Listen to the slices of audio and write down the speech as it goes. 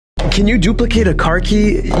Can you duplicate a car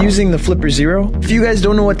key using the Flipper Zero? If you guys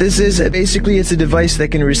don't know what this is, basically it's a device that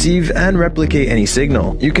can receive and replicate any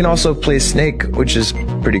signal. You can also play Snake, which is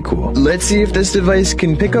pretty cool. Let's see if this device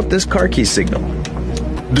can pick up this car key signal.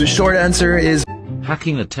 The short answer is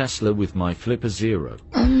hacking a Tesla with my Flipper Zero.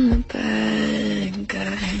 I'm the bad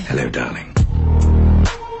guy. hello, darling.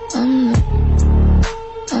 I'm the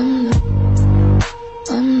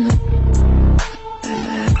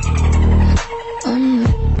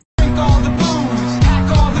Drink all the booze,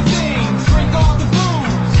 hack all the things. Drink all the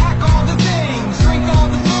booze, hack all the things. Drink all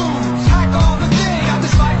the booze, hack all the things. Got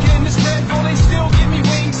this vodka and this Red Bull, they still give me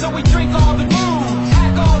wings. So we drink all the booze,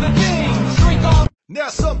 hack all the things. Drink all. Now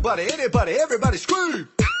somebody, anybody, everybody scream.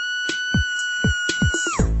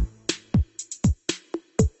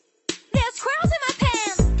 There's squirrels in my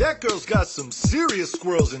pants. That girl's got some serious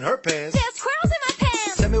squirrels in her pants. There's squirrels in my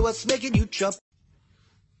pants. Tell me what's making you jump.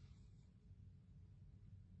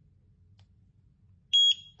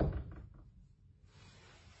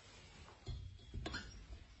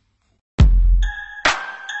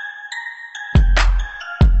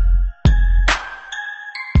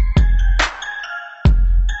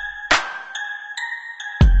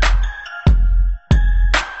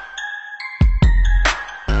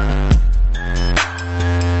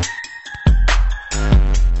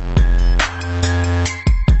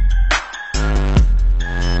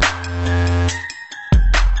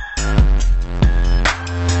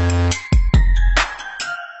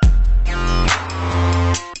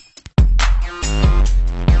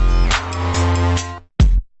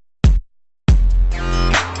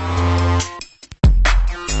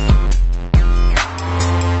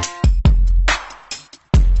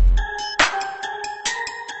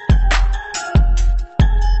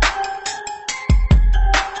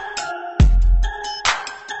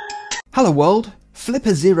 Hello world!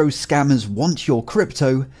 Flipper Zero scammers want your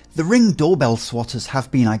crypto, the Ring doorbell swatters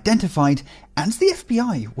have been identified, and the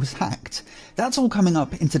FBI was hacked. That's all coming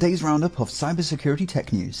up in today's roundup of cybersecurity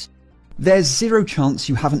tech news. There's zero chance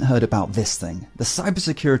you haven't heard about this thing, the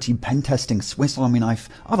cybersecurity pen-testing Swiss Army knife,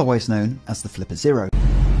 otherwise known as the Flipper Zero.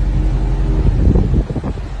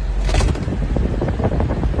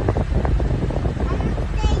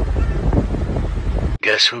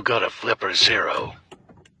 Guess who got a Flipper Zero?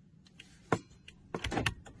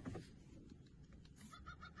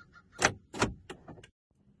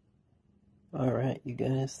 Alright you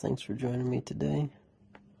guys, thanks for joining me today.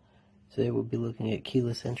 Today we'll be looking at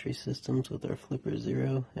keyless entry systems with our Flipper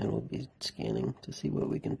Zero, and we'll be scanning to see what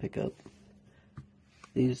we can pick up.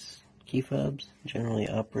 These key fobs generally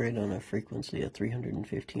operate on a frequency of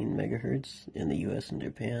 315 megahertz in the US and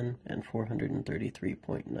Japan, and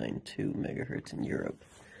 433.92 megahertz in Europe,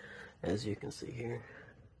 as you can see here.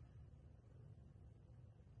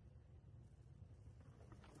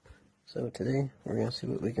 So today we're going to see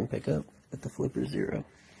what we can pick up with the Flipper Zero.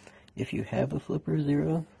 If you have a Flipper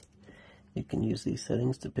Zero, you can use these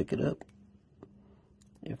settings to pick it up.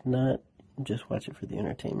 If not, just watch it for the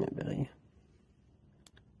entertainment value.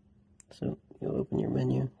 So you'll open your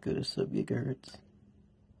menu, go to sub-gigahertz.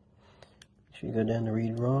 Make sure you go down to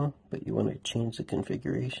read raw, but you want to change the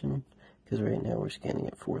configuration because right now we're scanning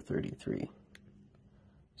at 433.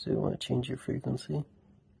 So you want to change your frequency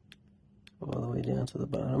all the way down to the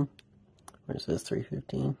bottom where it says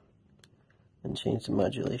 315, and change the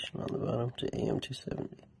modulation on the bottom to AM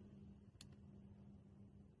 270.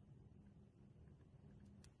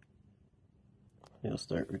 You'll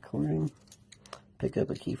start recording. Pick up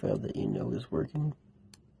a key fob that you know is working.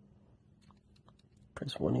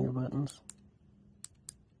 Press one of your buttons.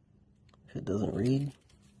 If it doesn't read,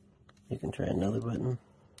 you can try another button.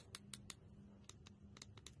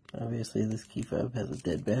 Obviously this key fob has a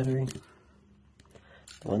dead battery.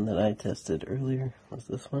 The one that I tested earlier was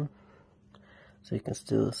this one. So you can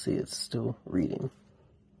still see it's still reading.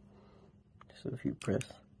 So if you press,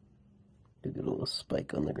 you get a little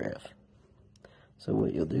spike on the graph. So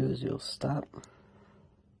what you'll do is you'll stop.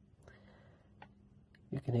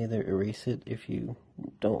 You can either erase it if you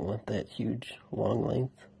don't want that huge long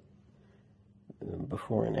length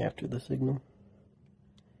before and after the signal.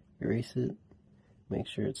 Erase it, make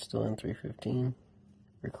sure it's still in 315,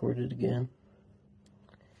 record it again,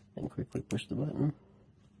 and quickly push the button,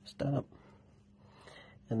 stop.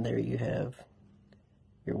 And there you have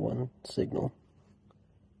your one signal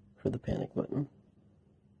for the panic button.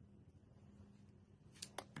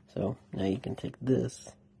 So now you can take this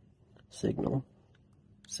signal,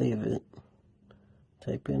 save it,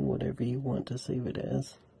 type in whatever you want to save it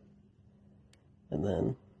as, and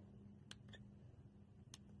then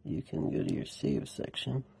you can go to your save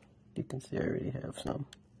section. You can see I already have some.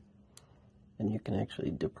 and you can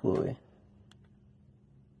actually deploy.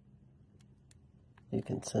 You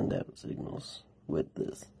can send out signals with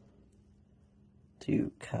this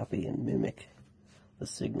to copy and mimic the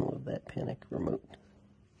signal of that panic remote.